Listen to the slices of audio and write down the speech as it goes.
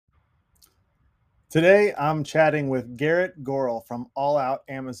Today, I'm chatting with Garrett Gorel from All Out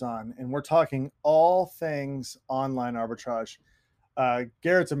Amazon, and we're talking all things online arbitrage.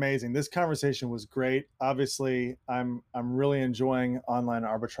 Garrett's amazing. This conversation was great. Obviously, I'm really enjoying online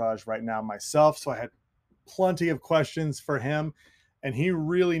arbitrage right now myself, so I had plenty of questions for him, and he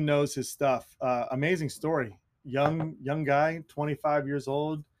really knows his stuff. Amazing story. Young guy, 25 years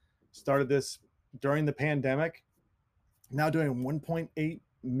old, started this during the pandemic. Now doing $1.8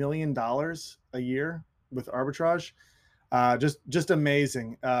 million a year with arbitrage. Just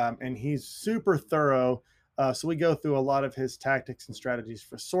amazing. And he's super thorough. So we go through a lot of his tactics and strategies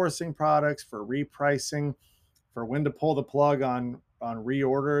for sourcing products, for repricing, for when to pull the plug on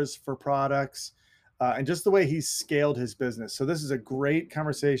reorders for products, and just the way he's scaled his business. So this is a great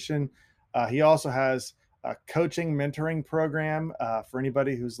conversation. He also has a coaching mentoring program for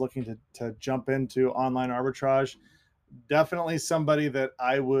anybody who's looking to jump into online arbitrage. Definitely somebody that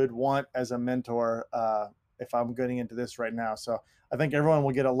I would want as a mentor if I'm getting into this right now. So I think everyone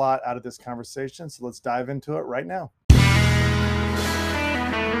will get a lot out of this conversation. So let's dive into it right now.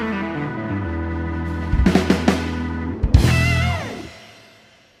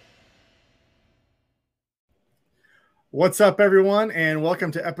 What's up, everyone, and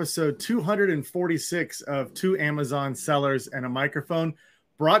welcome to episode 246 of Two Amazon Sellers and a Microphone,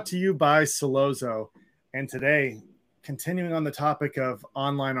 brought to you by Sellozo. And today, continuing on the topic of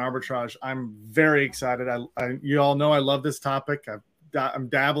online arbitrage, I'm very excited. You all know I love this topic. I'm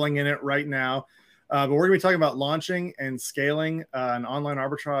dabbling in it right now. But we're going to be talking about launching and scaling an online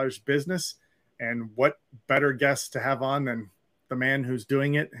arbitrage business. And what better guest to have on than the man who's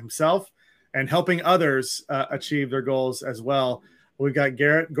doing it himself and helping others achieve their goals as well. We've got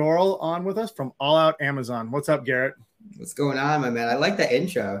Garrett Gorel on with us from All Out Amazon. What's up, Garrett? What's going on, my man? I like that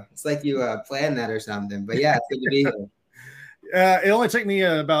intro. It's like you planned that or something. But yeah, it's good to be here. It only took me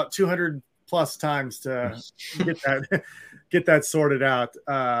about 200 plus times to get that sorted out.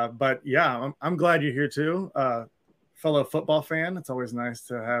 But yeah, I'm glad you're here too. Fellow football fan. It's always nice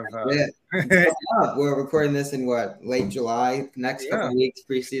to have. We're recording this in late July. Next couple of weeks,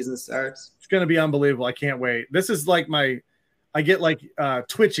 preseason starts. It's going to be unbelievable. I can't wait. This is like I get like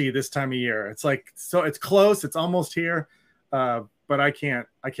twitchy this time of year. It's like, so it's close. It's almost here. But I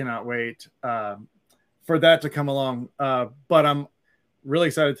cannot wait for that to come along. But I'm really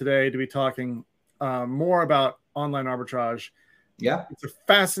excited today to be talking more about online arbitrage. Yeah. It's a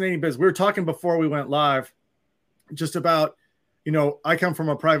fascinating business. We were talking before we went live just about, I come from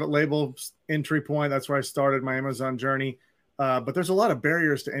a private label entry point. That's where I started my Amazon journey. But there's a lot of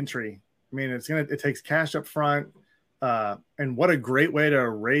barriers to entry. I mean, it takes cash up front. And what a great way to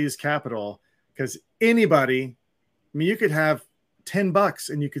raise capital, because anybody, you could have $10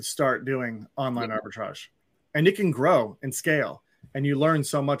 and you could start doing online arbitrage, and it can grow and scale, and you learn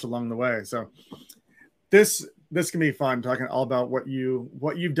so much along the way. So this can be fun, talking all about what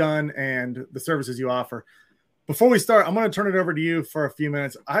you've done and the services you offer. Before we start, I'm going to turn it over to you for a few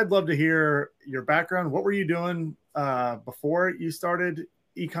minutes. I'd love to hear your background. What were you doing before you started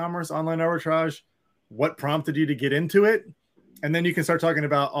e-commerce, online arbitrage? What prompted you to get into it? And then you can start talking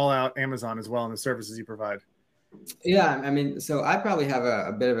about All Out Amazon as well and the services you provide. Yeah, I mean, so I probably have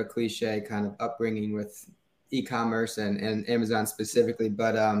a bit of a cliche kind of upbringing with e-commerce and Amazon specifically.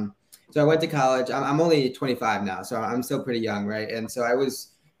 But so I went to college. I'm only 25 now, so I'm still pretty young, right? And so I was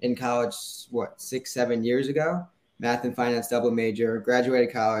in college, 6-7 years ago, math and finance double major,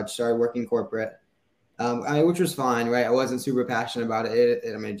 graduated college, started working corporate. Which was fine, right? I wasn't super passionate about it.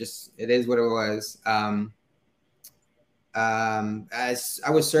 It is what it was. As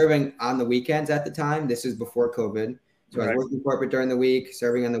I was serving on the weekends at the time, this is before COVID. So I was working corporate during the week,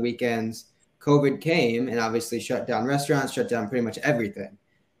 serving on the weekends. COVID came and obviously shut down restaurants, shut down pretty much everything,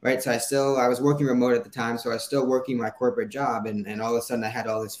 right? So I was working remote at the time. So I was still working my corporate job. And all of a sudden I had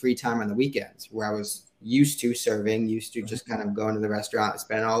all this free time on the weekends where I was used to serving, just kind of going to the restaurant,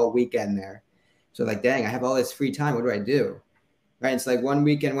 spending all weekend there. So dang, I have all this free time. What do I do? Right. It's like one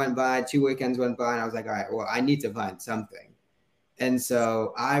weekend went by, 2 weekends went by, and I was like, all right, well, I need to find something. And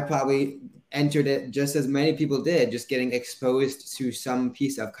so I probably entered it just as many people did, just getting exposed to some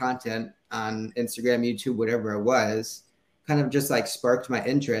piece of content on Instagram, YouTube, whatever it was, kind of just sparked my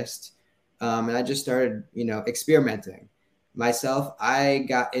interest. And I just started, experimenting. Myself, I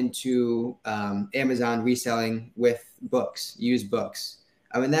got into Amazon reselling with books, used books.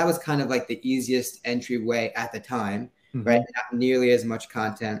 I mean, that was kind of the easiest entryway at the time, right? Not nearly as much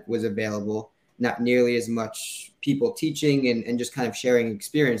content was available, not nearly as much people teaching and just kind of sharing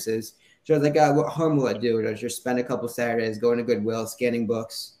experiences. So I was like, what harm will I do? I just spend a couple Saturdays going to Goodwill, scanning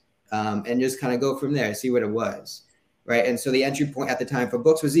books, and just kind of go from there, see what it was, right? And so the entry point at the time for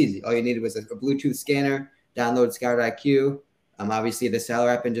books was easy. All you needed was a Bluetooth scanner, download Scout IQ, obviously the seller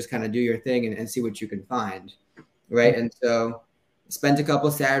app, and just kind of do your thing and see what you can find, right? And so spent a couple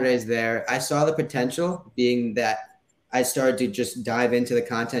of Saturdays there. I saw the potential, being that I started to just dive into the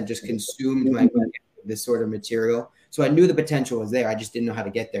content, just consumed this sort of material. So I knew the potential was there. I just didn't know how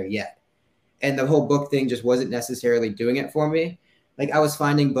to get there yet. And the whole book thing just wasn't necessarily doing it for me. Like, I was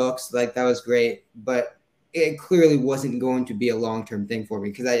finding books, like that was great, but it clearly wasn't going to be a long-term thing for me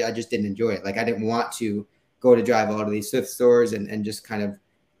because I just didn't enjoy it. Like, I didn't want to go to drive all to these thrift stores and just kind of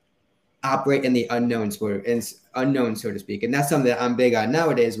operate in the unknown, so to speak. And that's something that I'm big on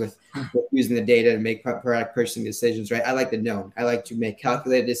nowadays with using the data to make product purchasing decisions, right? I like the known. I like to make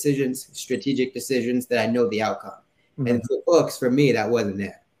calculated decisions, strategic decisions that I know the outcome. Mm-hmm. And for books, for me, that wasn't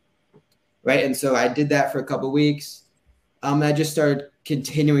it, right? And so I did that for a couple of weeks. I just started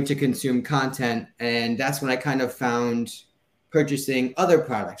continuing to consume content, and that's when I kind of found purchasing other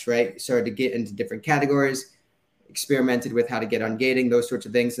products, right? Started to get into different categories, experimented with how to get on gating, those sorts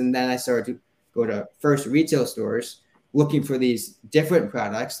of things. And then I started to go to first retail stores looking for these different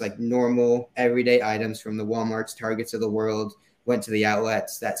products, like normal everyday items from the Walmarts, Targets of the world, went to the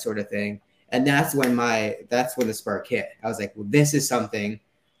outlets, that sort of thing. And that's when the spark hit. I was like, well, this is something.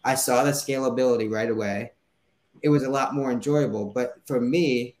 I saw the scalability right away. It was a lot more enjoyable. But for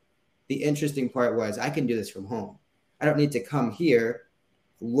me, the interesting part was I can do this from home. I don't need to come here,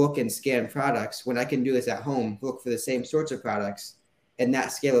 look and scan products when I can do this at home, look for the same sorts of products. And that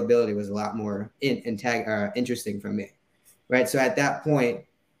scalability was a lot more interesting for me, right? So at that point,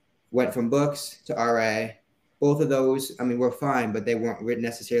 went from books to RA. Both of those, I mean, were fine, but they weren't written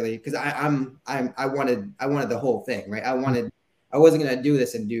necessarily because I wanted the whole thing, right? I wasn't going to do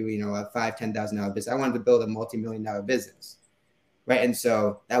this and do, a $5,000-$10,000 business. I wanted to build a multi-million-dollar business, right? And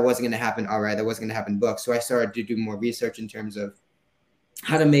so that wasn't going to happen. That wasn't going to happen books. So I started to do more research in terms of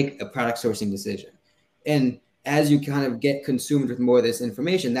how to make a product sourcing decision. And as you kind of get consumed with more of this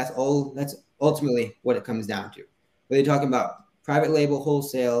information, that's ultimately what it comes down to. Whether you're talking about private label,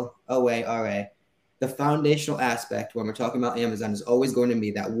 wholesale, OA, RA, the foundational aspect when we're talking about Amazon is always going to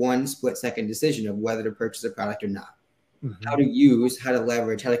be that one split-second decision of whether to purchase a product or not. Mm-hmm. How to use, how to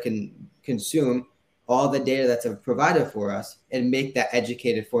leverage, how to consume all the data that's provided for us and make that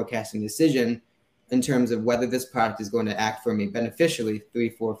educated forecasting decision in terms of whether this product is going to act for me beneficially 3,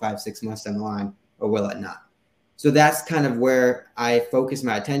 4, 5, 6 months down the line, or will it not? So that's kind of where I focus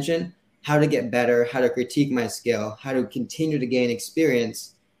my attention, how to get better, how to critique my skill, how to continue to gain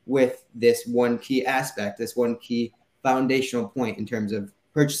experience with this one key aspect, this one key foundational point in terms of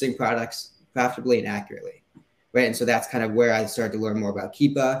purchasing products profitably and accurately, right? And so that's kind of where I started to learn more about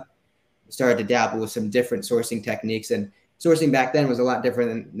Keepa, started to dabble with some different sourcing techniques. And sourcing back then was a lot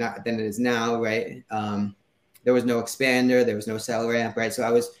different than it is now, right? There was no expander, there was no seller amp, right? So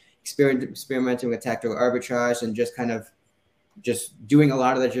I was experimenting with tactical arbitrage and just kind of just doing a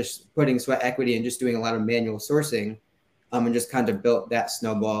lot of that, just putting sweat equity and just doing a lot of manual sourcing, and just kind of built that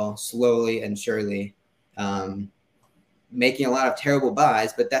snowball slowly and surely, making a lot of terrible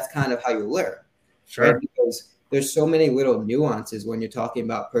buys, but that's kind of how you learn. Sure. Right? Because there's so many little nuances when you're talking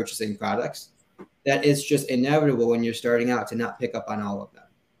about purchasing products that it's just inevitable when you're starting out to not pick up on all of them,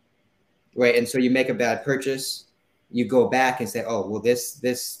 right? And so you make a bad purchase, you go back and say, oh, well, this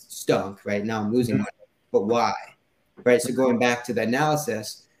stunk, right? Now I'm losing money, but why, right? So going back to the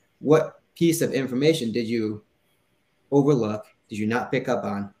analysis, what piece of information did you overlook, did you not pick up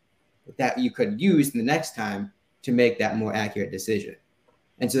on that you could use the next time to make that more accurate decision?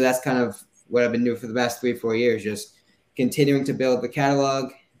 And so that's kind of what I've been doing for the past 3-4 years, just continuing to build the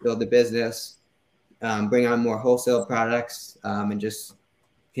catalog, build the business, bring on more wholesale products, and just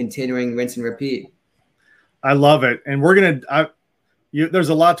continuing rinse and repeat. I love it. And we're going to, there's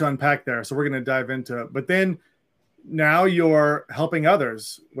a lot to unpack there. So we're going to dive into it, but then now you're helping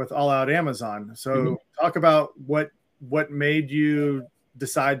others with All Out Amazon. So talk about what made you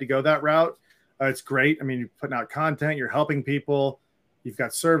decide to go that route. It's great. I mean, you're putting out content, you're helping people, you've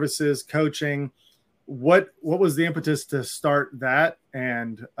got services, coaching. What was the impetus to start that?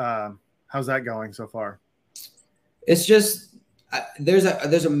 And how's that going so far? It's just, there's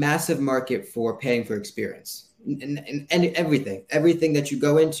a massive market for paying for experience and everything that you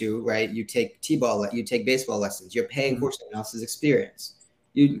go into, right? You take T-ball, you take baseball lessons, you're paying for someone else's experience.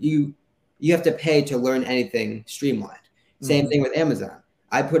 You have to pay to learn anything streamlined. Same thing with Amazon.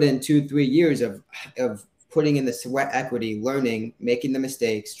 I put in 2-3 years of putting in the sweat equity, learning, making the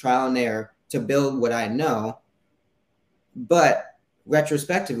mistakes, trial and error to build what I know. But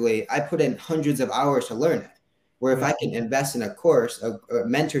retrospectively, I put in hundreds of hours to learn it. where if I can invest in a course, a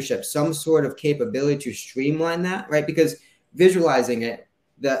mentorship, some sort of capability to streamline that, right? Because visualizing it,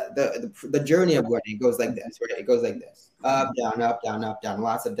 the journey of learning goes like this, right? It goes like this: up, down, up, down, up, down,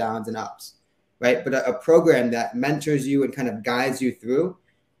 lots of downs and ups, right? But a program that mentors you and kind of guides you through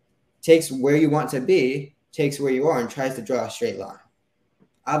takes where you want to be, takes where you are, and tries to draw a straight line.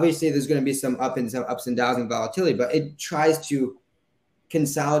 Obviously, there's going to be some ups and downs and volatility, but it tries to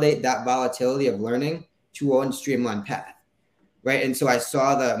consolidate that volatility of learning to one streamlined path, right? And so I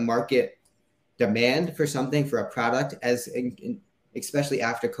saw the market demand for something, for a product, especially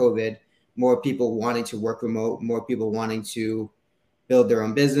after COVID, more people wanting to work remote, more people wanting to build their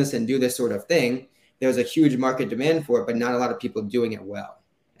own business and do this sort of thing. There's a huge market demand for it, but not a lot of people doing it well.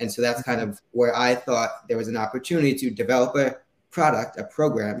 And so that's kind of where I thought there was an opportunity to develop a product, a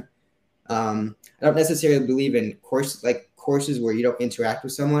program. I don't necessarily believe in courses where you don't interact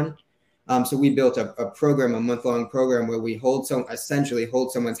with someone. So we built a program, a month-long program where we essentially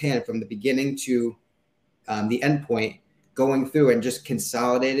hold someone's hand from the beginning to the end point, going through and just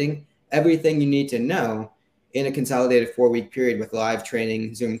consolidating everything you need to know in a consolidated 4-week period with live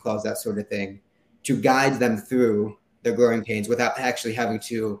training, Zoom calls, that sort of thing, to guide them through the growing pains without actually having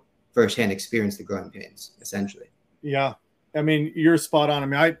to firsthand experience the growing pains, essentially. Yeah. I mean, you're spot on. I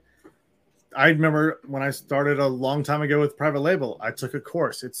mean, I remember when I started a long time ago with private label, I took a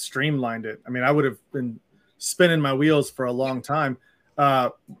course. It streamlined it. I mean, I would have been spinning my wheels for a long time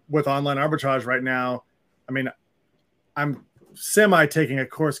with online arbitrage right now. I mean, I'm semi taking a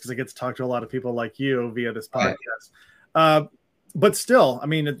course because I get to talk to a lot of people like you via this podcast. But still, I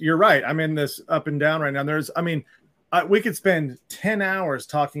mean, you're right. I'm in this up and down right now. We could spend 10 hours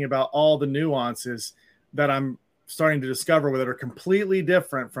talking about all the nuances that I'm starting to discover that are completely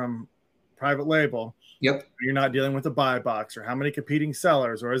different from private label. Yep. You're not dealing with a buy box, or how many competing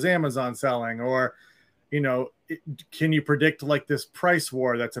sellers, or is Amazon selling, or, can you predict like this price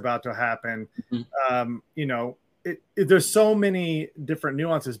war that's about to happen? Mm-hmm. There's so many different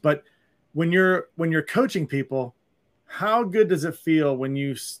nuances, but when you're coaching people, how good does it feel when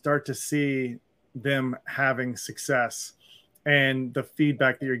you start to see them having success and the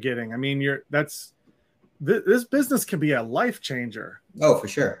feedback that you're getting? I mean, this business can be a life changer. Oh, for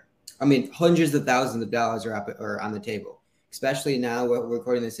sure. I mean, hundreds of thousands of dollars are on the table, especially now we're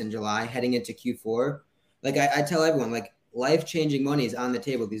recording this in July, heading into Q4. Like I tell everyone, like, life-changing money is on the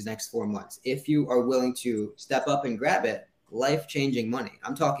table these next 4 months. If you are willing to step up and grab it, life-changing money.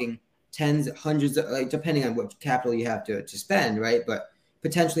 I'm talking tens, hundreds, depending on what capital you have to spend, right? But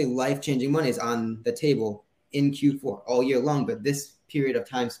potentially life-changing money is on the table in Q4 all year long, but this period of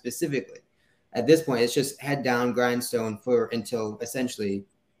time specifically. At this point, it's just head down, grindstone until essentially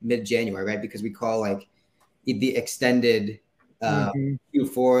mid-January, right? Because we call like the extended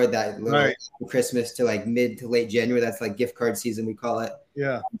Q4, that little Christmas to like mid to late January. That's like gift card season, we call it.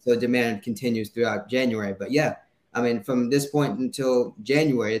 Yeah. So demand continues throughout January. But yeah, I mean, from this point until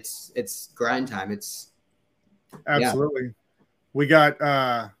January, it's grind time. It's absolutely. Yeah. We got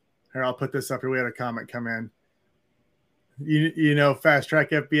here, I'll put this up here. We had a comment come in. Fast Track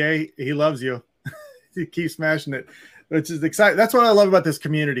FBA, he loves you. He keeps smashing it, which is exciting. That's what I love about this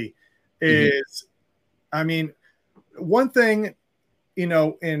community is, I mean, one thing,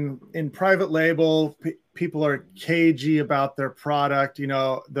 in private label, people are cagey about their product.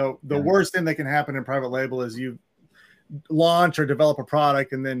 The worst thing that can happen in private label is you launch or develop a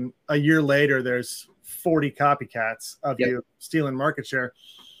product, and then a year later, there's 40 copycats of you stealing market share.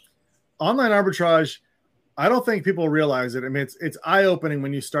 Online arbitrage, I don't think people realize it. I mean, it's eye-opening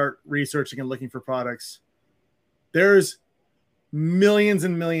when you start researching and looking for products. There's millions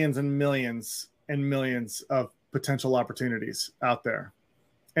and millions and millions and millions of potential opportunities out there.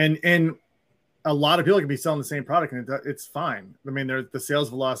 And a lot of people can be selling the same product, and it's fine. I mean, the sales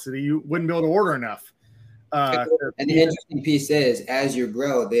velocity, you wouldn't be able to order enough. And the interesting piece is, as you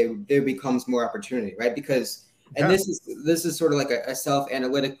grow, there becomes more opportunity, right? Because, and this is sort of like a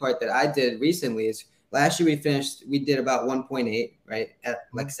self-analytic part that I did recently is, last year we did about 1.8, right? At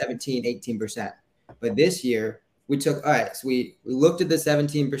like 18%. But this year we took, all right, so we looked at the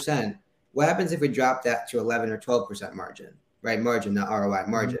 17%. What happens if we drop that to 11 or 12% margin, right? Margin, not ROI,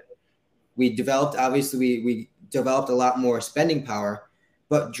 margin. We developed, obviously we developed a lot more spending power,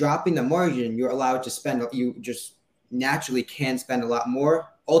 but dropping the margin, you're allowed to spend, you just naturally can spend a lot more,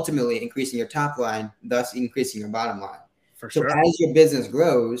 ultimately increasing your top line, thus increasing your bottom line. For sure. So as your business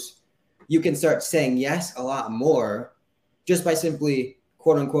grows, you can start saying yes a lot more just by simply,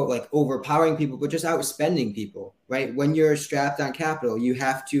 quote unquote, like overpowering people, but just outspending people, right? When you're strapped on capital, you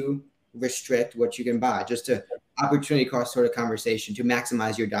have to restrict what you can buy, just to opportunity cost sort of conversation, to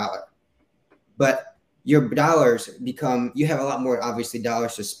maximize your dollar. But your dollars become, you have a lot more obviously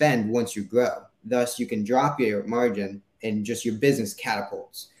dollars to spend once you grow. Thus, you can drop your margin and just your business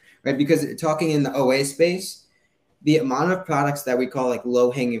catapults, right? Because talking in the OA space, the amount of products that we call like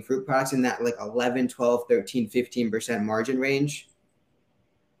low hanging fruit products in that like 11, 12, 13, 15% margin range,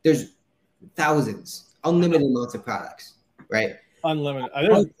 there's thousands, unlimited amounts of products, right? Unlimited.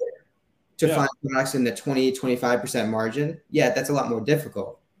 To find products in the 20, 25% margin, yeah, that's a lot more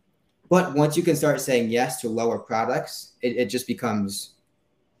difficult. But once you can start saying yes to lower products, it just becomes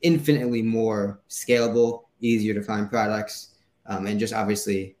infinitely more scalable, easier to find products, and just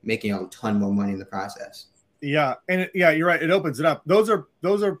obviously making a ton more money in the process. Yeah, and you're right. It opens it up. Those are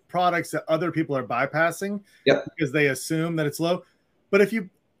products that other people are bypassing because they assume that it's low. But if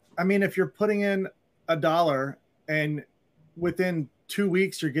you're putting in $1 and within 2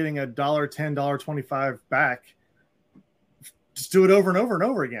 weeks you're getting $1.10, $1.25 back, just do it over and over and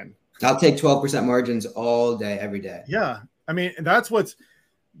over again. I'll take 12% margins all day, every day. Yeah, I mean that's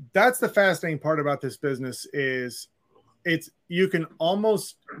the fascinating part about this business is you can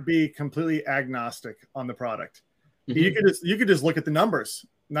almost be completely agnostic on the product. Mm-hmm. You could just look at the numbers,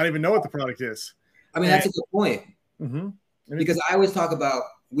 not even know what the product is. I mean, that's a good point. Mm-hmm. Because I always talk about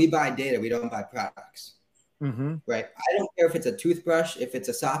we buy data, we don't buy products. Mm-hmm. Right? I don't care if it's a toothbrush, if it's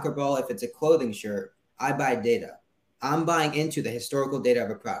a soccer ball, if it's a clothing shirt. I buy data. I'm buying into the historical data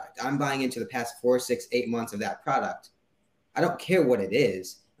of a product. I'm buying into the past 4, 6, 8 months of that product. I don't care what it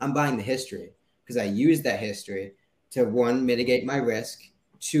is. I'm buying the history because I use that history to, one, mitigate my risk,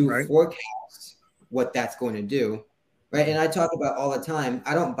 two, forecast what that's going to do, right? And I talk about all the time,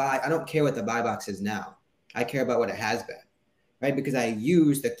 I don't care what the buy box is now. I care about what it has been, right? Because I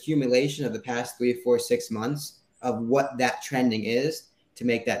use the accumulation of the past 3, 4, 6 months of what that trending is to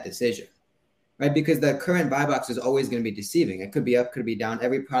make that decision, right? Because the current buy box is always going to be deceiving. It could be up, could be down.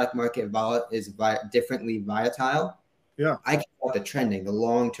 Every product market is differently volatile. Yeah, I care about the trending, the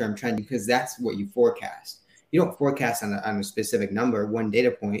long-term trend, because that's what you forecast. You don't forecast on a specific number, one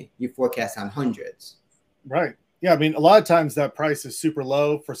data point. You forecast on hundreds. Right. Yeah. I mean, a lot of times that price is super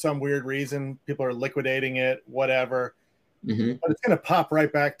low for some weird reason. People are liquidating it, whatever. Mm-hmm. But it's going to pop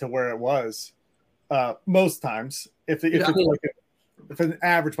right back to where it was most times if it's an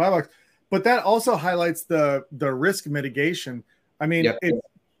average buy box. But that also highlights the risk mitigation. I mean,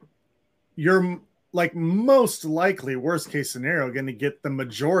 you're like most likely worst case scenario going to get the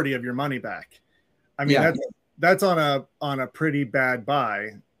majority of your money back. I mean, that's on a pretty bad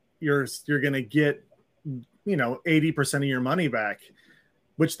buy. You're going to get 80% of your money back,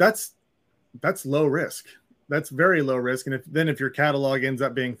 which that's low risk. That's very low risk. And if your catalog ends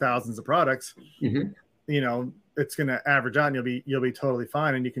up being thousands of products, mm-hmm. It's going to average out and you'll be totally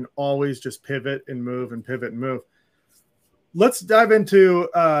fine. And you can always just pivot and move and pivot and move. Let's dive into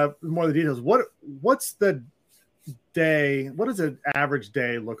more of the details. What's the day? What does an average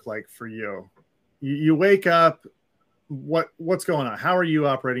day look like for you? You wake up, what's going on? How are you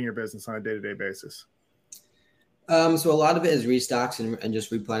operating your business on a day-to-day basis? So a lot of it is restocks and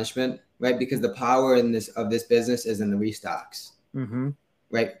just replenishment, right? Because the power of this business is in the restocks, mm-hmm.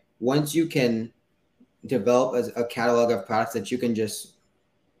 right? Once you can develop a catalog of products that you can just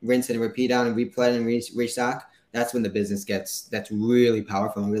rinse and repeat on and replenish and restock, that's when the business that's really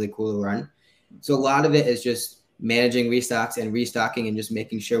powerful and really cool to run. So a lot of it is just managing restocks and restocking and just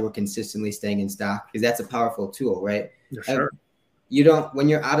making sure we're consistently staying in stock, because that's a powerful tool, right? Yeah, sure. When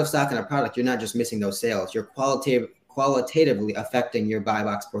you're out of stock in a product, you're not just missing those sales. You're qualitatively affecting your buy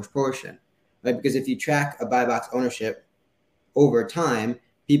box proportion, right? Because if you track a buy box ownership over time,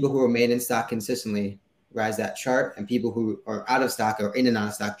 people who are made in stock consistently rise that chart, and people who are out of stock or in and out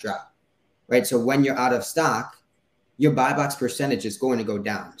of stock drop, right? So when you're out of stock, your buy box percentage is going to go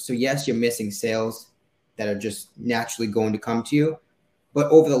down. So yes, you're missing sales that are just naturally going to come to you,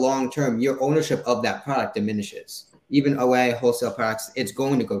 but over the long term, your ownership of that product diminishes. Even OA wholesale products, it's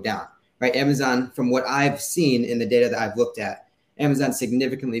going to go down, right? Amazon, from what I've seen in the data that I've looked at, Amazon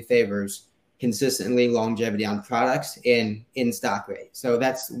significantly favors consistently longevity on products and in-stock rate. So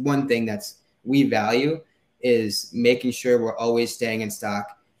that's one thing we value, is making sure we're always staying in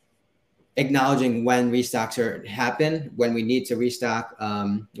stock, acknowledging when restocks happen, when we need to restock,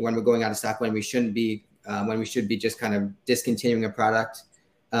 when we're going out of stock, when we shouldn't be, when we should be just kind of discontinuing a product.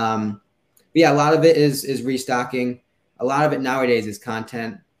 A lot of it is restocking. A lot of it nowadays is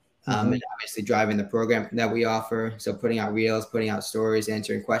content, mm-hmm. and obviously driving the program that we offer. So putting out reels, putting out stories,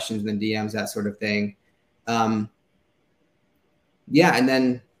 answering questions in the DMs, that sort of thing. And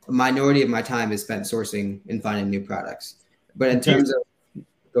then a minority of my time is spent sourcing and finding new products. But in terms of,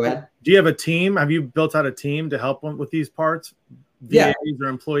 go ahead. Do you have a team? Have you built out a team to help with these parts? VAs or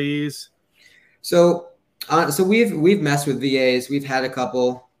employees? So So we've messed with VAs. We've had a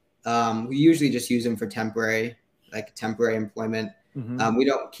couple. We usually just use them for temporary employment. Mm-hmm. We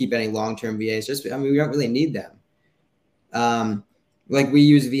don't keep any long-term VAs. We don't really need them. Like we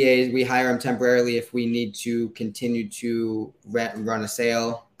use VAs, we hire them temporarily if we need to continue to run a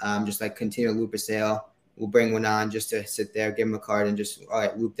sale, just like continue to loop a sale. We'll bring one on just to sit there, give them a card, and just all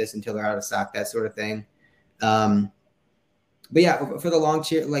right, loop this until they're out of stock, that sort of thing. But yeah, for the long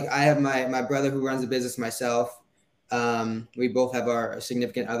term, like I have my brother who runs a business, myself. We both have our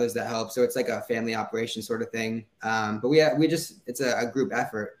significant others that help, so it's like a family operation sort of thing. But we just it's a group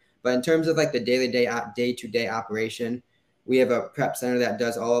effort. But in terms of like the day-to-day operation, we have a prep center that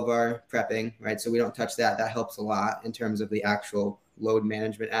does all of our prepping, right? So we don't touch that. That helps a lot in terms of the actual load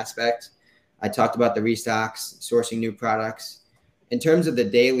management aspect. I talked about the restocks, sourcing new products. In terms of the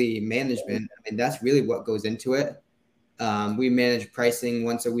daily management, I mean, that's really what goes into it. We manage pricing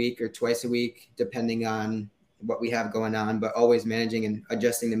once a week or twice a week, depending on what we have going on, but always managing and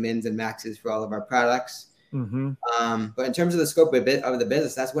adjusting the mins and maxes for all of our products. Mm-hmm. But in terms of the scope of the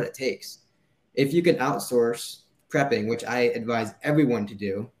business, that's what it takes. If you can outsource prepping, which I advise everyone to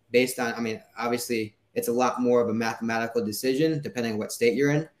do based on, I mean, obviously it's a lot more of a mathematical decision depending on what state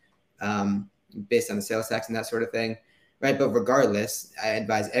you're in, based on the sales tax and that sort of thing, right? But regardless, I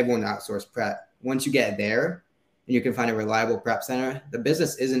advise everyone to outsource prep. Once you get there and you can find a reliable prep center, the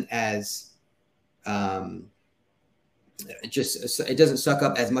business isn't as, it doesn't suck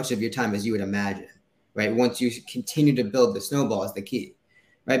up as much of your time as you would imagine, right? Once you continue to build, the snowball is the key,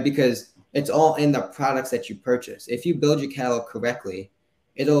 right? Because it's all in the products that you purchase. If you build your catalog correctly,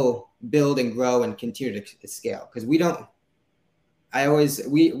 it'll build and grow and continue to scale. Because we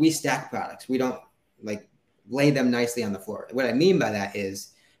stack products. We don't like lay them nicely on the floor. What I mean by that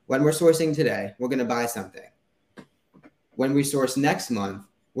is when we're sourcing today, we're going to buy something. When we source next month,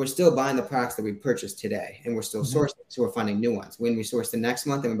 we're still buying the products that we purchased today, and we're still sourcing. So we're finding new ones. When we source the next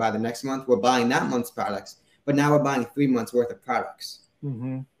month and we buy the next month, we're buying that month's products, but now we're buying 3 months worth of products.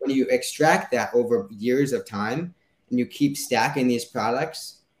 Mm-hmm. When you extract that over years of time and you keep stacking these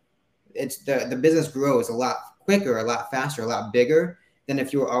products, it's the business grows a lot quicker, a lot faster, a lot bigger than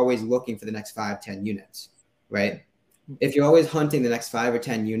if you were always looking for the next 5-10 units, right? If you're always hunting the next 5 or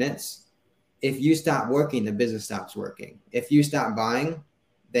 10 units, if you stop working, the business stops working. If you stop buying,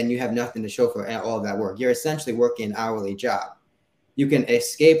 then you have nothing to show for all of that work. You're essentially working an hourly job. You can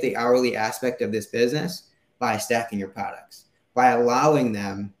escape the hourly aspect of this business by stacking your products, by allowing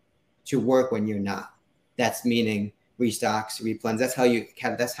them to work when you're not. That's meaning restocks, replens. That's how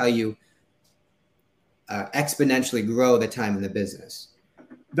you exponentially grow the time in the business.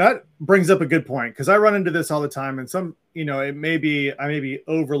 That brings up a good point, because I run into this all the time, and some, I may be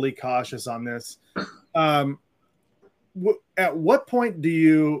overly cautious on this. At what point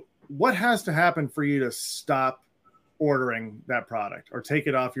what has to happen for you to stop ordering that product or take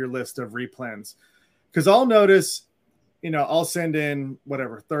it off your list of replens? Because I'll notice, I'll send in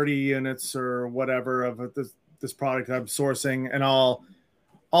whatever 30 units or whatever of this product I'm sourcing, and I'll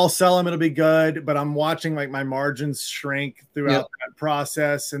sell them. It'll be good, but I'm watching like my margins shrink throughout that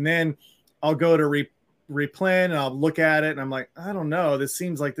process, and then I'll go to replen and I'll look at it and I'm like, I don't know, this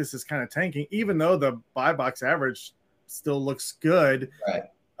seems like this is kind of tanking, even though the buy box average still looks good. Right.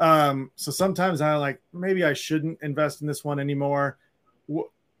 So sometimes I like, maybe I shouldn't invest in this one anymore.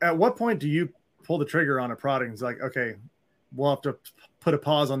 At what point do you pull the trigger on a product? It's like, okay, we'll have to put a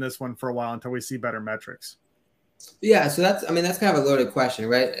pause on this one for a while until we see better metrics. Yeah. So that's kind of a loaded question,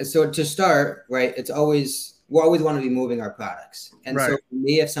 right? So to start, right, we always want to be moving our products. And so for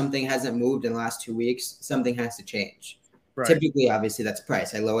me, if something hasn't moved in the last 2 weeks, something has to change. Right. Typically, obviously, that's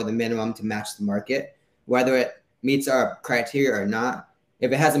price. I lower the minimum to match the market, whether it meets our criteria or not.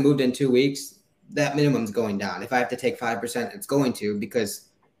 If it hasn't moved in 2 weeks, that minimum is going down. If I have to take 5%, it's going to, because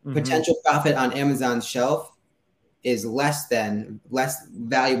potential profit on Amazon's shelf is less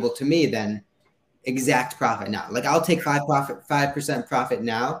valuable to me than exact profit now. Like I'll take 5% profit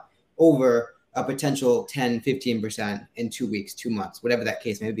now over a potential 10-15% in 2 weeks, 2 months, whatever that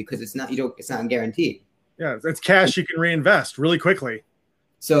case may be, because it's not guaranteed. Yeah, it's cash you can reinvest really quickly.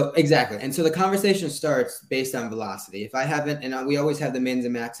 So exactly. And so the conversation starts based on velocity. If I haven't, and we always have the mins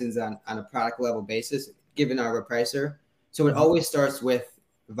and maxes on a product level basis, given our repricer. So it always starts with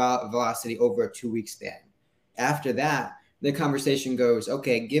velocity over a 2 week span. After that, the conversation goes,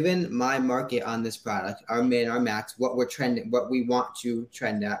 okay, given my market on this product, our min, our max, what we're trending, what we want to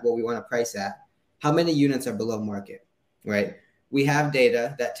trend at, what we want to price at, how many units are below market, right? We have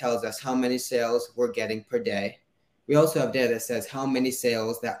data that tells us how many sales we're getting per day. We also have data that says how many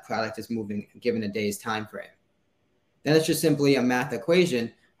sales that product is moving given a day's time frame. Then it's just simply a math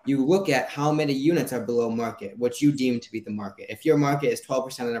equation you look at how many units are below market, what you deem to be the market. If your market is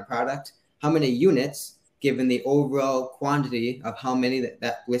 12% of a product, how many units, given the overall quantity of how many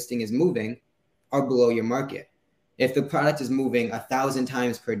that listing is moving, are below your market? If the product is moving 1,000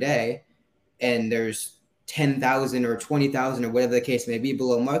 times per day and there's 10,000 or 20,000 or whatever the case may be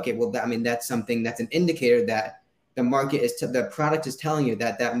below market, well, that's something that's an indicator that the market is the product is telling you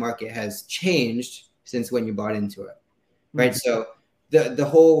that that market has changed since when you bought into it, right? So the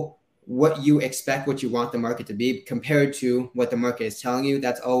whole what you expect, what you want the market to be compared to what the market is telling you,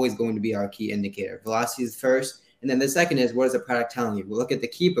 that's always going to be our key indicator. Velocity is first, and then the second is, what is the product telling you? We'll look at the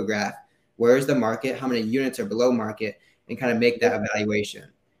Keepa graph. Where is the market? How many units are below market? And kind of make that evaluation,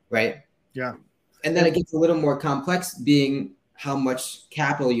 right? Yeah. And then it gets a little more complex, being how much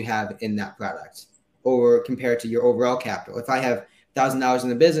capital you have in that product or compared to your overall capital. If I have $1,000 in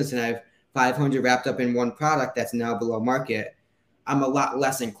the business and I have 500 wrapped up in one product that's now below market, I'm a lot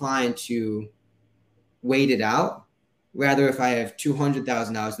less inclined to wait it out. Rather, if I have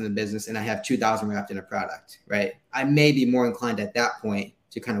 $200,000 in the business and I have 2,000 wrapped in a product, right? I may be more inclined at that point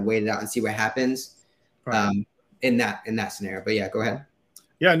to kind of wait it out and see what happens in that scenario. But yeah, go ahead.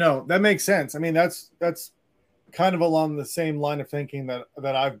 Yeah, no, that makes sense. I mean, that's kind of along the same line of thinking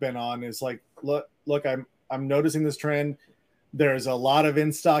that I've been on, is like, look, I'm noticing this trend. There's a lot of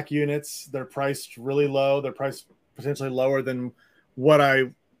in-stock units. They're priced really low. They're priced potentially lower than what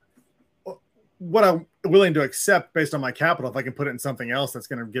I'm willing to accept based on my capital. If I can put it in something else that's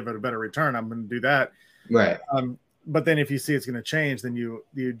going to give it a better return, I'm going to do that. Right. But then if you see it's going to change, then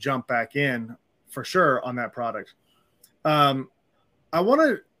you jump back in for sure on that product. I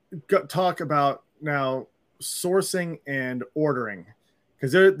want to talk about now sourcing and ordering,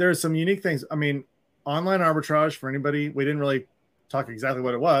 because there's some unique things. I mean, online arbitrage, for anybody, we didn't really talk exactly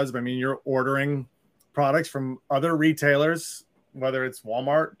what it was, but I mean, you're ordering products from other retailers, whether it's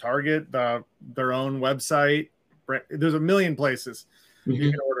Walmart, Target, their own website. There's a million places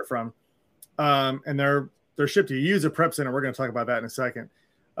you can order from, and they're shipped to you. Use a prep center. We're going to talk about that in a second.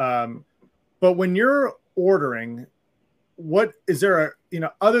 But when you're ordering, what is there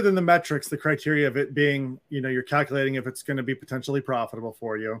other than the metrics, the criteria of it being, you're calculating if it's going to be potentially profitable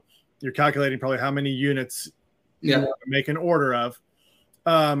for you. You're calculating probably how many units you want to make an order of.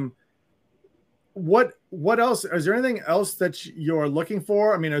 What else? Is there anything else that you're looking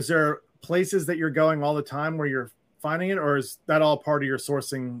for? I mean, is there places that you're going all the time where you're finding it, or is that all part of your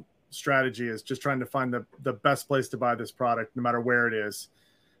sourcing strategy, is just trying to find the best place to buy this product, no matter where it is,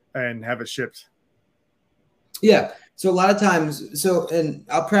 and have it shipped? Yeah. So a lot of times, and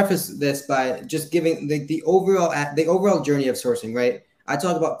I'll preface this by just giving the overall journey of sourcing, right? I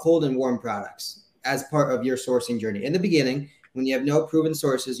talk about cold and warm products as part of your sourcing journey. In the beginning, when you have no proven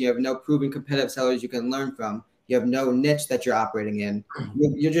sources, you have no proven competitive sellers you can learn from, you have no niche that you're operating in,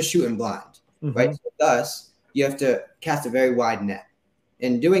 you're just shooting blind, right? So thus, you have to cast a very wide net.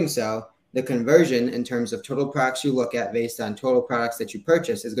 In doing so, the conversion in terms of total products you look at based on total products that you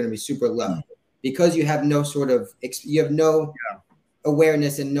purchase is going to be super low, because you have no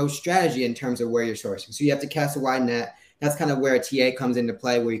awareness and no strategy in terms of where you're sourcing. So you have to cast a wide net. That's kind of where a TA comes into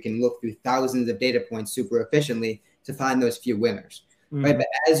play, where you can look through thousands of data points super efficiently to find those few winners, right? But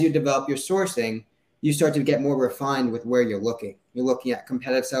as you develop your sourcing, you start to get more refined with where you're looking. You're looking at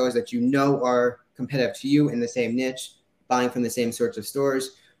competitive sellers that are competitive to you in the same niche, buying from the same sorts of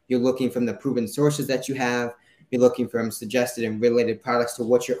stores. You're looking from the proven sources that you have. You're looking from suggested and related products to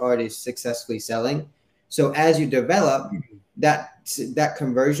what you're already successfully selling. So as you develop, that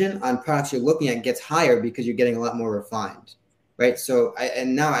conversion on products you're looking at gets higher because you're getting a lot more refined, right? So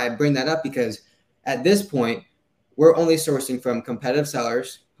now I bring that up because at this point, we're only sourcing from competitive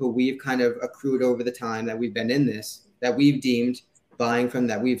sellers who we've kind of accrued over the time that we've been in this, that we've deemed buying from,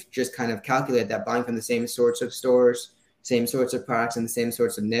 that we've just kind of calculated that buying from the same sorts of stores, same sorts of products, and the same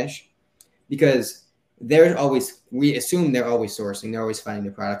sorts of niche, because we assume they're always sourcing, they're always finding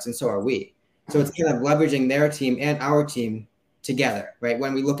the products, and so are we. So it's kind of leveraging their team and our team together, right?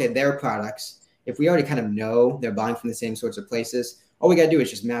 When we look at their products, if we already kind of know they're buying from the same sorts of places, all we got to do is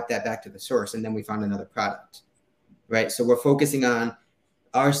just map that back to the source, and then we find another product, right? So we're focusing on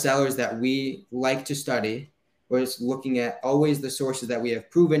our sellers that we like to study. We're just looking at always the sources that we have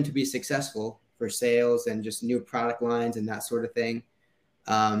proven to be successful for sales and just new product lines and that sort of thing.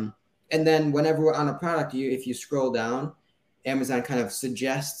 And then whenever we're on a product, if you scroll down, Amazon kind of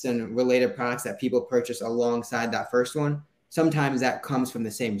suggests and related products that people purchase alongside that first one. Sometimes that comes from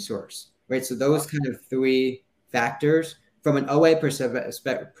the same source, right? So those kind of three factors from an OA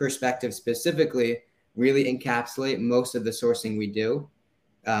perspective specifically really encapsulate most of the sourcing we do,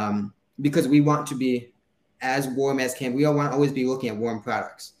 because we want to be as warm as can. We all want to always be looking at warm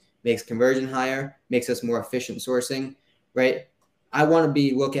products. Makes conversion higher, makes us more efficient sourcing, right? I want to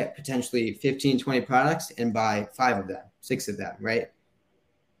be look at potentially 15, 20 products and buy 5 of them, 6 of them, right?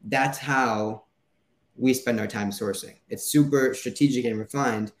 That's how we spend our time sourcing. It's super strategic and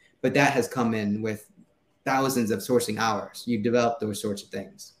refined, but that has come in with thousands of sourcing hours. You've developed those sorts of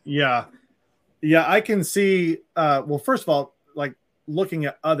things. Yeah. Yeah. I can see, well, first of all, like looking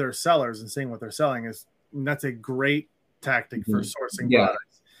at other sellers and seeing what they're selling that's a great tactic for sourcing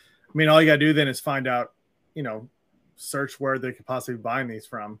products. I mean, all you got to do then is find out, search where they could possibly be buying these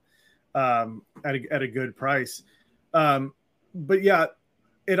from at a good price. But yeah,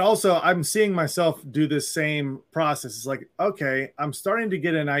 it also, I'm seeing myself do this same process. It's like, okay, I'm starting to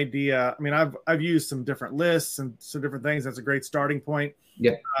get an idea. I mean, I've used some different lists and some different things. That's a great starting point.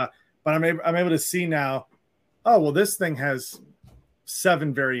 Yeah. But I'm able to see now, oh, well, this thing has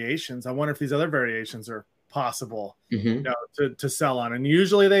 7 variations. I wonder if these other variations are possible to sell on. And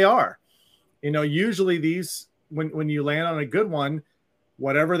usually they are. Usually these, when you land on a good one,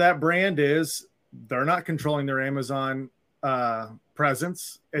 whatever that brand is, they're not controlling their Amazon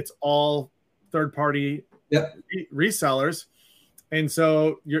presence. It's all third-party resellers. And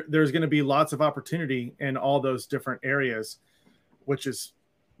so there's going to be lots of opportunity in all those different areas, which is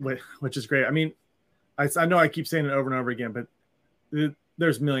great. I mean, I know I keep saying it over and over again, but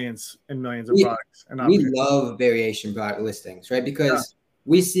there's millions and millions of products. And we love variation product listings, right? Because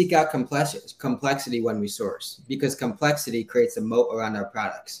we seek out complexity when we source, because complexity creates a moat around our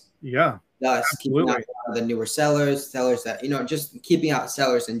products. Yeah. Thus, keeping out the newer sellers that, just keeping out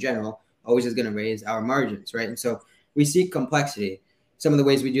sellers in general always is going to raise our margins, right? And so we seek complexity. Some of the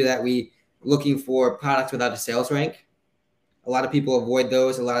ways we do that, we looking for products without a sales rank. A lot of people avoid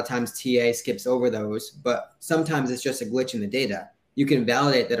those. A lot of times TA skips over those, but sometimes it's just a glitch in the data. You can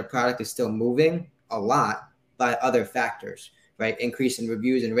validate that a product is still moving a lot by other factors, right? Increase in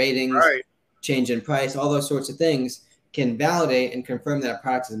reviews and ratings, change in price, all those sorts of things can validate and confirm that a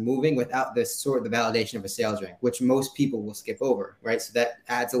product is moving without the validation of a sales rank, which most people will skip over, right? So that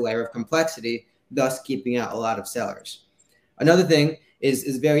adds a layer of complexity, thus keeping out a lot of sellers. Another thing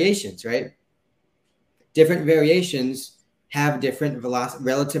is variations, right? Different variations have different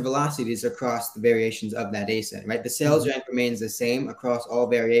relative velocities across the variations of that ASIN, right? The sales rank remains the same across all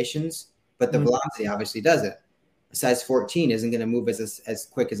variations, but the velocity obviously doesn't. A size 14 isn't going to move as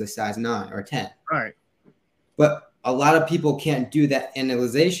quick as a size 9 or 10. Right. But a lot of people can't do that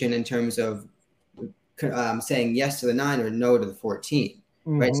analyzation in terms of saying yes to the 9 or no to the 14,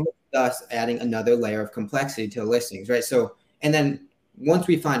 right? So thus adding another layer of complexity to the listings, right? So, and then once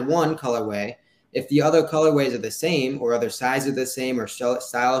we find one colorway, if the other colorways are the same or other sizes are the same or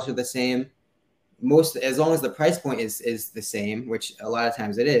styles are the same, as long as the price point is the same, which a lot of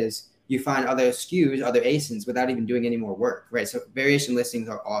times it is, you find other SKUs, other ASINs without even doing any more work, right? So variation listings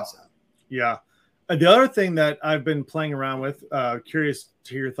are awesome. Yeah. The other thing that I've been playing around with, curious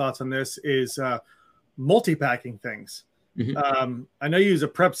to hear your thoughts on this, is multi-packing things. I know you use a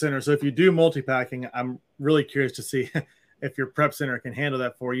prep center, so if you do multi-packing, I'm really curious to see if your prep center can handle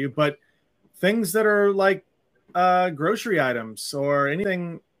that for you. But things that are like grocery items or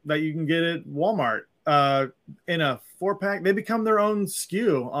anything that you can get at Walmart in a 4-pack, they become their own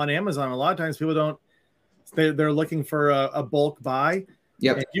SKU on Amazon. A lot of times people they're looking for a bulk buy.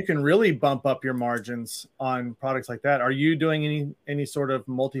 Yep. You can really bump up your margins on products like that. Are you doing any sort of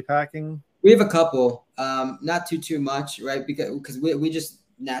multi-packing? We have a couple, not too much, right? Because we just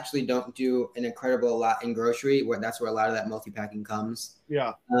naturally don't do an incredible lot in grocery, that's where a lot of that multi-packing comes.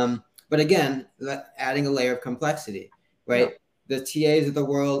 Yeah. But again, adding a layer of complexity, right? Yeah. The TAs of the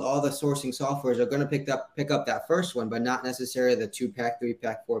world, all the sourcing softwares are going to pick up that first one, but not necessarily the 2-pack,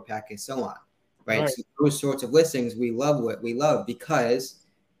 3-pack, 4-pack, and so on. Right. So those sorts of listings, we love because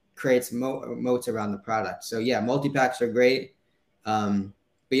creates moats around the product. So yeah, multi-packs are great. But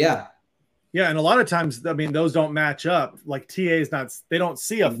yeah. Yeah. And a lot of times, I mean, those don't match up. Like TA's they don't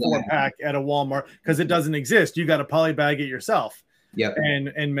see a 4-pack at a Walmart because it doesn't exist. You got to polybag it yourself. Yep.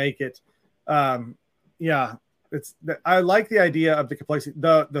 And make it. Yeah. I like the idea of the complexity.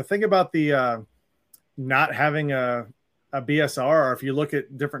 The thing about the not having a BSR, or if you look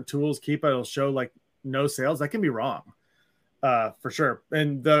at different tools, Keepa, it'll show like no sales. That can be wrong, for sure.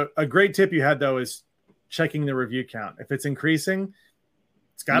 And a great tip you had though is checking the review count. If it's increasing,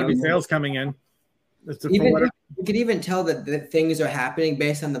 it's got to be sales coming in. You could even tell that things are happening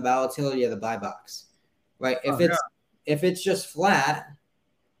based on the volatility of the buy box, right? If it's just flat,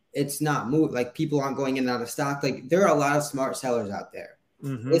 it's not moved. Like people aren't going in and out of stock. Like there are a lot of smart sellers out there.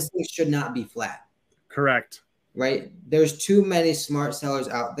 Listings should not be flat. Correct. Right? There's too many smart sellers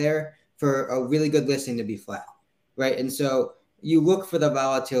out there for a really good listing to be flat, right? And so you look for the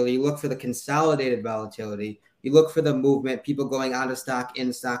volatility, you look for the consolidated volatility, you look for the movement, people going out of stock,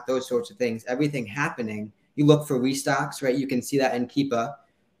 in stock, those sorts of things, everything happening. You look for restocks, right? You can see that in Keepa.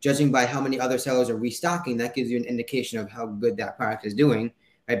 Judging by how many other sellers are restocking, that gives you an indication of how good that product is doing,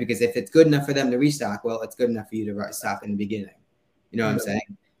 right? Because if it's good enough for them to restock, well, it's good enough for you to restock in the beginning. You know what I'm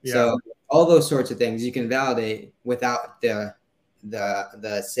saying? Yeah. So all those sorts of things you can validate without the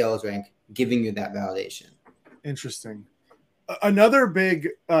sales rank giving you that validation. Interesting. Another big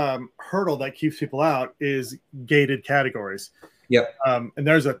hurdle that keeps people out is gated categories. Yep. And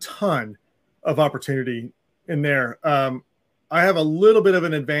there's a ton of opportunity in there. I have a little bit of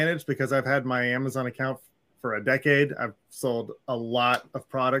an advantage because I've had my Amazon account for a decade. I've sold a lot of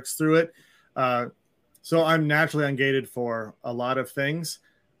products through it. So I'm naturally ungated for a lot of things.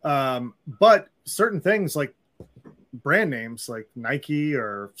 But certain things like brand names like Nike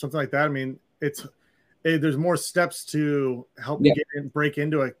or something like that, I mean, there's more steps to help break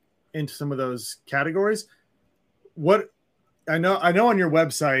into some of those categories. What I know on your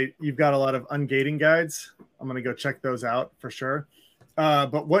website, you've got a lot of ungating guides. I'm going to go check those out for sure.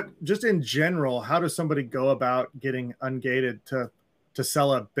 But just in general, how does somebody go about getting ungated to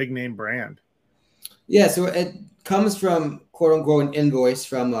sell a big name brand? Yeah, so it comes from quote unquote an invoice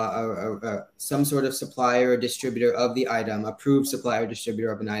from some sort of supplier or distributor of the item, approved supplier or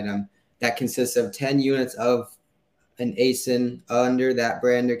distributor of an item that consists of 10 units of an ASIN under that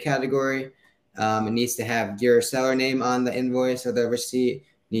brand or category. It needs to have your seller name on the invoice or the receipt,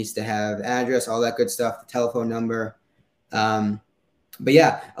 needs to have address, all that good stuff, the telephone number. But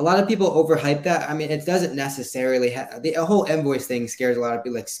yeah, a lot of people overhype that. I mean, it doesn't necessarily have the whole invoice thing scares a lot of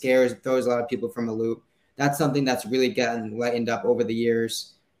people, throws a lot of people from a loop. That's something that's really gotten lightened up over the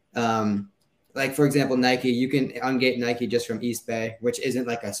years. Like for example, Nike, you can ungate Nike just from Eastbay, which isn't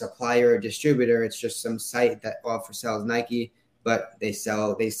like a supplier or distributor. It's just some site that sells Nike, but they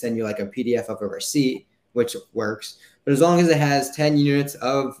send you like a PDF of a receipt, which works. But as long as it has 10 units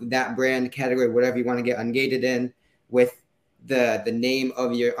of that brand category, whatever you want to get ungated in, with the name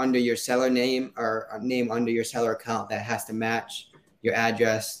of under your seller name or a name under your seller account that has to match your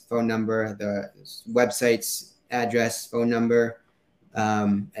address, phone number, the website's address, phone number.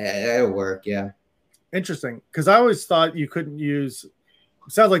 It'll work. Yeah. Interesting. Because I always thought you couldn't use,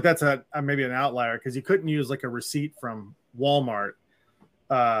 sounds like that's maybe an outlier, because you couldn't use like a receipt from Walmart,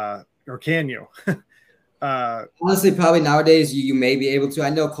 or can you? Honestly, probably nowadays you may be able to. I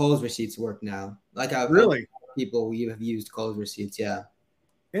know Kohl's receipts work now. Like really, people have used Kohl's receipts. Yeah.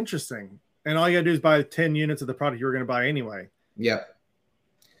 Interesting. And all you gotta do is buy 10 units of the product you were going to buy anyway. Yep.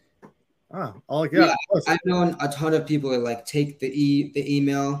 Oh, yeah. I've known a ton of people that like take the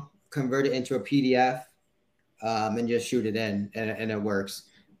email, convert it into a PDF, and just shoot it in, and it works.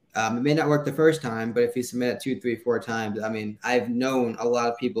 It may not work the first time, but if you submit it 2, 3, 4 times, I mean, I've known a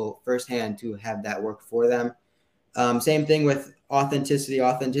lot of people firsthand to have that work for them. Same thing with authenticity.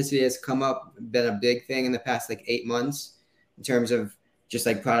 Authenticity has been a big thing in the past like 8 months in terms of just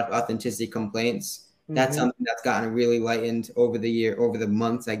like product authenticity complaints. That's something that's gotten really lightened over the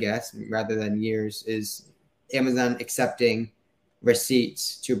months, I guess, rather than years, is Amazon accepting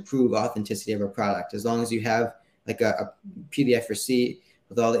receipts to prove authenticity of a product. As long as you have like a PDF receipt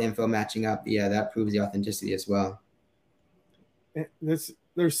with all the info matching up, yeah, that proves the authenticity as well. There's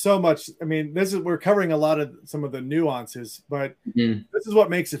so much. I mean, we're covering a lot of some of the nuances, but this is what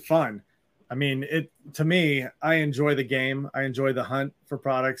makes it fun. I mean, to me, I enjoy the game. I enjoy the hunt for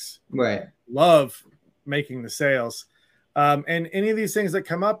products. Right. Love making the sales. And any of these things that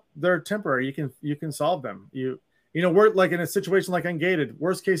come up, they're temporary. You can solve them. You know, we're like in a situation like Ungated.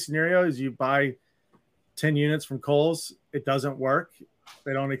 Worst case scenario is you buy 10 units from Kohl's. It doesn't work.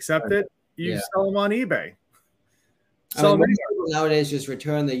 They don't accept it. You sell them on eBay. So most people nowadays just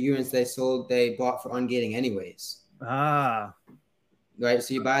return the units they bought for ungating anyways. Right.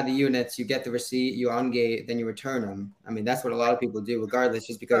 So you buy the units, you get the receipt, you ungate, then you return them. I mean, that's what a lot of people do regardless,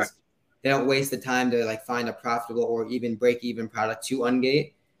 just because they don't waste the time to like find a profitable or even break even product to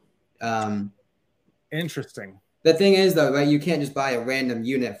ungate. Interesting. The thing is though, right, you can't just buy a random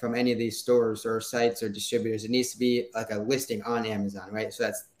unit from any of these stores or sites or distributors. It needs to be like a listing on Amazon, right? So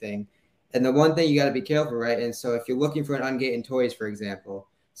that's the thing. And the one thing you got to be careful, right? And so if you're looking for an ungate in toys, for example,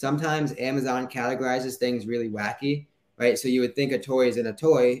 sometimes Amazon categorizes things really wacky, right? So you would think a toy is in a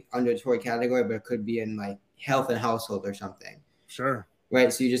toy under a toy category, but it could be in like health and household or something. Sure.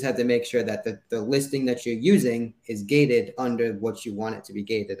 Right. So you just have to make sure that the listing that you're using is gated under what you want it to be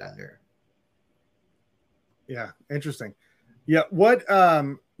gated under. Yeah. Interesting. Yeah. What,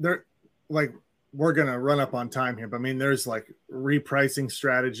 we're going to run up on time here, but I mean, there's like repricing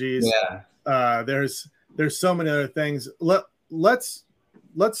strategies. Yeah. There's so many other things. Let's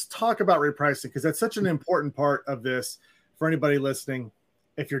talk about repricing, because that's such an important part of this for anybody listening.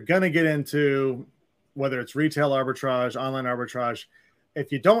 If you're going to get into whether it's retail arbitrage, online arbitrage,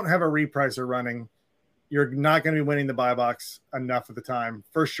 if you don't have a repricer running, you're not going to be winning the buy box enough of the time,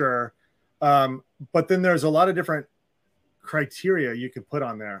 for sure. But then there's a lot of different criteria you can put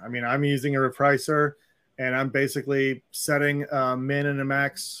on there. I mean, I'm using a repricer, and I'm basically setting a min and a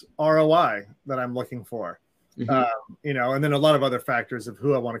max ROI that I'm looking for. You know, and then a lot of other factors of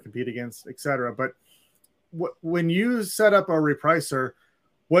who I want to compete against, et cetera. But when you set up a repricer,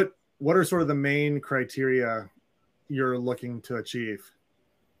 what are sort of the main criteria you're looking to achieve?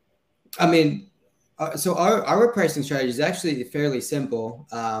 I mean, so our pricing strategy is actually fairly simple.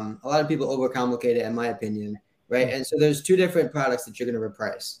 A lot of people overcomplicate it, in my opinion, right? And so there's two different products that you're going to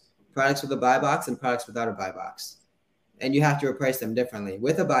reprice: products with a buy box and products without a buy box. And you have to reprice them differently.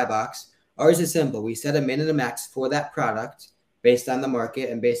 With a buy box, ours is simple. We set a min and a max for that product based on the market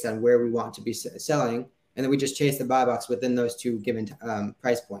and based on where we want to be selling. And then we just chase the buy box within those two given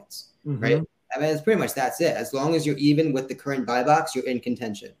price points, right? I mean, it's pretty much that's it. As long as you're even with the current buy box, you're in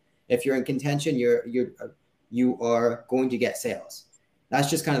contention. If you're in contention, you are going to get sales. That's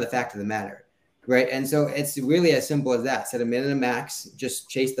just kind of the fact of the matter, right? And so it's really as simple as that. Set a min and a max, just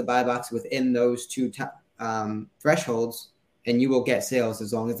chase the buy box within those two thresholds, and you will get sales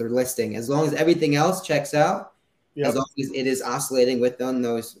as long as they're listing. As long as everything else checks out, as long as it is oscillating within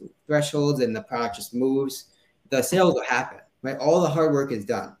those thresholds and the product just moves, the sales will happen, right? All the hard work is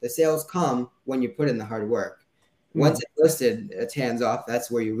done. The sales come when you put in the hard work. Once it's listed, it's hands off.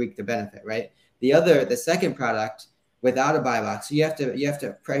 That's where you reap the benefit, right? The second product without a buy box, you have to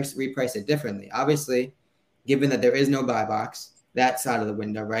reprice it differently. Obviously, given that there is no buy box, that's out of the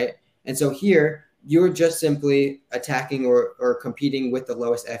window, right? And so here you're just simply attacking or competing with the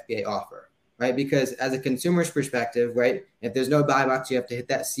lowest FBA offer, right? Because as a consumer's perspective, right, if there's no buy box, you have to hit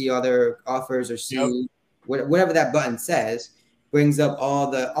that see other offers or see whatever that button says, brings up all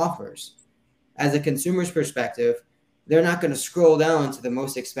the offers. As a consumer's perspective, they're not going to scroll down to the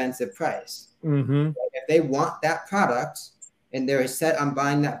most expensive price. If they want that product and they're set on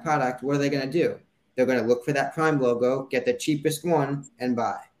buying that product, what are they going to do? They're going to look for that Prime logo, get the cheapest one, and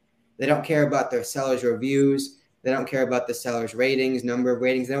buy. They don't care about their seller's reviews. They don't care about the seller's ratings, number of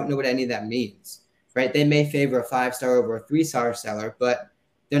ratings. They don't know what any of that means, right? They may favor a 5-star over a 3-star seller, but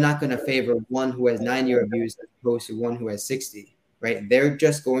they're not going to favor one who has 90 reviews as opposed to one who has 60, right? They're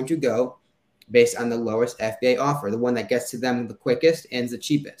just going to go based on the lowest FBA offer, the one that gets to them the quickest and the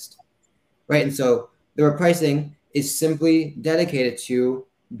cheapest, right? And so the repricing is simply dedicated to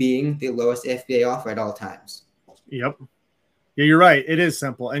being the lowest FBA offer at all times. Yep. Yeah, you're right. It is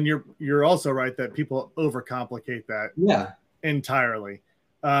simple. And you're also right that people overcomplicate that entirely.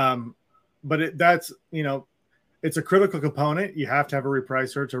 But that's, you know, it's a critical component. You have to have a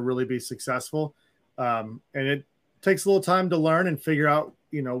repricer to really be successful. And it takes a little time to learn and figure out,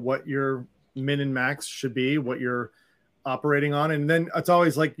 you know, what your min and max should be, what you're operating on. And then it's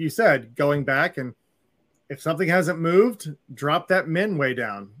always, like you said, going back, and if something hasn't moved, drop that min way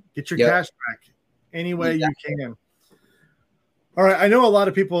down, get your cash back any way you can. All right. I know a lot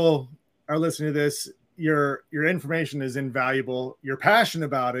of people are listening to this. Your information is invaluable. Your passion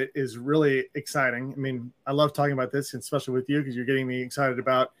about it is really exciting. I mean, I love talking about this, especially with you, because you're getting me excited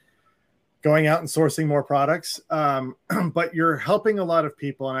about going out and sourcing more products. But you're helping a lot of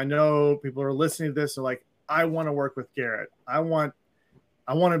people. And I know people are listening to this are like, I want to work with Garrett. I want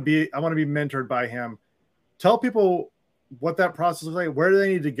to be mentored by him. Tell people what that process is like. Where do they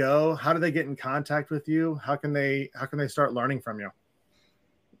need to go? How do they get in contact with you? How can they start learning from you?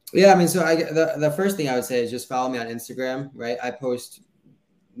 Yeah, I mean, so the first thing I would say is just follow me on Instagram, right? I post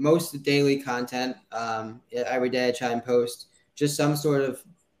most daily content. Every day I try and post just some sort of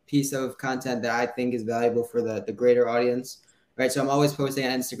piece of content that I think is valuable for the greater audience, right? So I'm always posting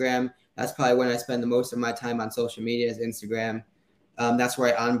on Instagram. That's probably when I spend the most of my time on social media is Instagram. That's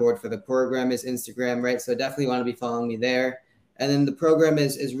where I onboard for the program is Instagram, right? So definitely want to be following me there. And then the program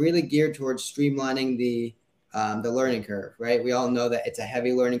is really geared towards streamlining the learning curve, right? We all know that it's a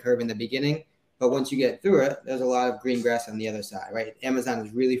heavy learning curve in the beginning, but once you get through it, there's a lot of green grass on the other side, right? Amazon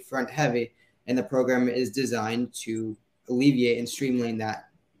is really front heavy, and the program is designed to alleviate and streamline that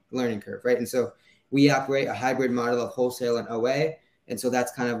learning curve, right? And so we operate a hybrid model of wholesale and OA. And so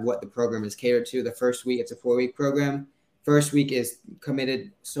that's kind of what the program is catered to. The first week, it's a 4-week program. First week is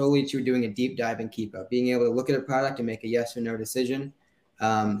committed solely to doing a deep dive in Keepa, being able to look at a product and make a yes or no decision.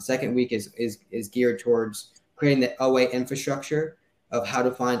 Second week is geared towards creating the OA infrastructure of how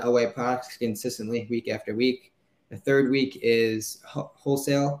to find OA products consistently week after week. The third week is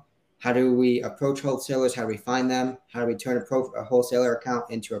wholesale. How do we approach wholesalers? How do we find them? How do we turn a wholesaler account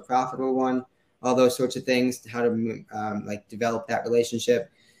into a profitable one? All those sorts of things, how to develop that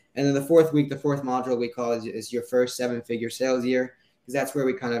relationship. And then the fourth week, the fourth module we call is your first 7-figure sales year, because that's where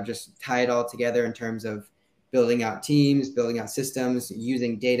we kind of just tie it all together in terms of building out teams, building out systems,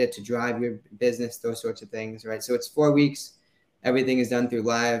 using data to drive your business, those sorts of things, right? So it's 4 weeks. Everything is done through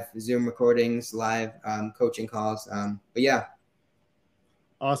live Zoom recordings, live coaching calls. But yeah.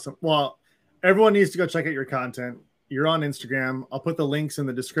 Awesome. Well, everyone needs to go check out your content. You're on Instagram. I'll put the links in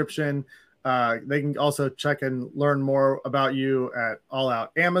the description. They can also check and learn more about you at All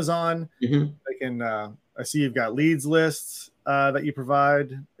Out Amazon. Mm-hmm. They can, I see you've got leads lists that you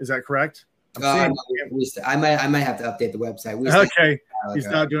provide. Is that correct? I might have to update the website. Okay. You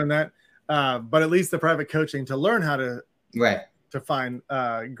stopped doing that. But at least the private coaching to learn how to, to find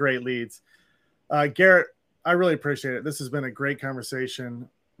great leads. Garrett, I really appreciate it. This has been a great conversation.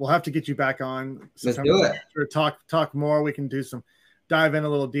 We'll have to get you back on. Let's do it. Talk more. We can dive in a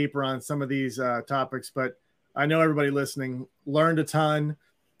little deeper on some of these topics, but I know everybody listening learned a ton,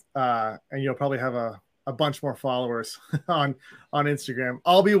 and you'll probably have a bunch more followers on Instagram.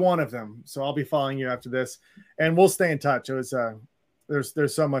 I'll be one of them. So I'll be following you after this, and we'll stay in touch. It was,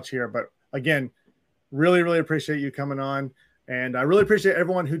 there's so much here, but again, really, really appreciate you coming on. And I really appreciate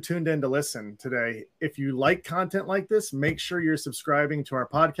everyone who tuned in to listen today. If you like content like this, make sure you're subscribing to our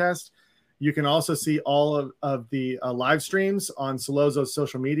podcast. You can also see all of the live streams on Solozo's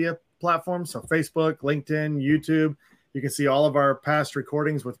social media platforms. So Facebook, LinkedIn, YouTube. You can see all of our past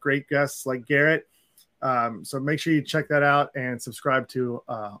recordings with great guests like Garrett. So make sure you check that out and subscribe to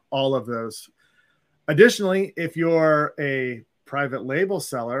all of those. Additionally, if you're a private label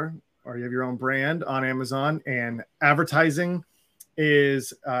seller or you have your own brand on Amazon and advertising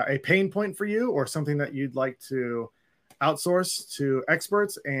is a pain point for you or something that you'd like to outsource to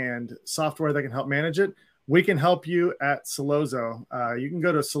experts and software that can help manage it, we can help you at Solozo. You can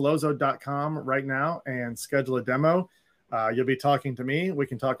go to solozo.com right now and schedule a demo. You'll be talking to me. We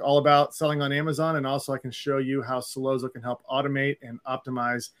can talk all about selling on Amazon, and also I can show you how Solozo can help automate and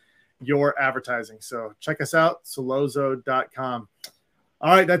optimize your advertising. So check us out, solozo.com.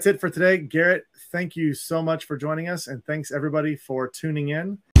 All right, that's it for today. Garrett, thank you so much for joining us, and thanks everybody for tuning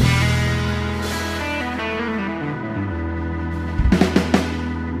in.